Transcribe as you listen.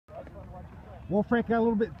Well, Frank, got a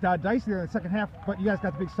little bit dicey there in the second half, but you guys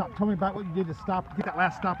got the big stop. Tell me about what you did to get that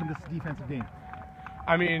last stop in this defensive game.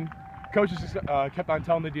 I mean, coaches just kept on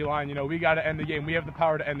telling the D-line, you know, we got to end the game. We have the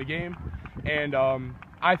power to end the game. And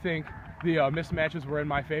I think the mismatches were in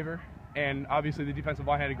my favor. And obviously the defensive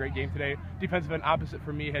line had a great game today. Defensive end opposite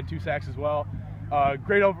for me had 2 sacks as well.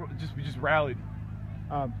 Great we just rallied.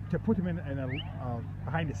 To put him in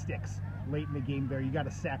behind the sticks late in the game there, you got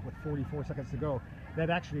a sack with 44 seconds to go. That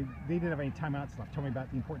actually, they didn't have any timeouts left. Tell me about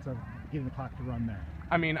the importance of getting the clock to run there.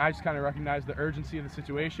 I mean, I just kind of recognized the urgency of the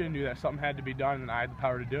situation, knew that something had to be done, and I had the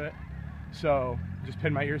power to do it. So just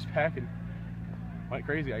pinned my ears back and went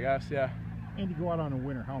crazy, I guess, yeah. And you go out on a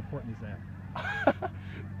winner. How important is that?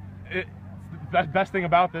 It's the best thing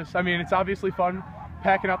about this. I mean, it's obviously fun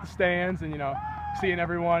packing out the stands and, you know, seeing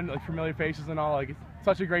everyone, like familiar faces and all. Like, it's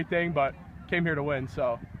such a great thing, but came here to win,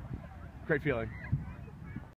 so great feeling.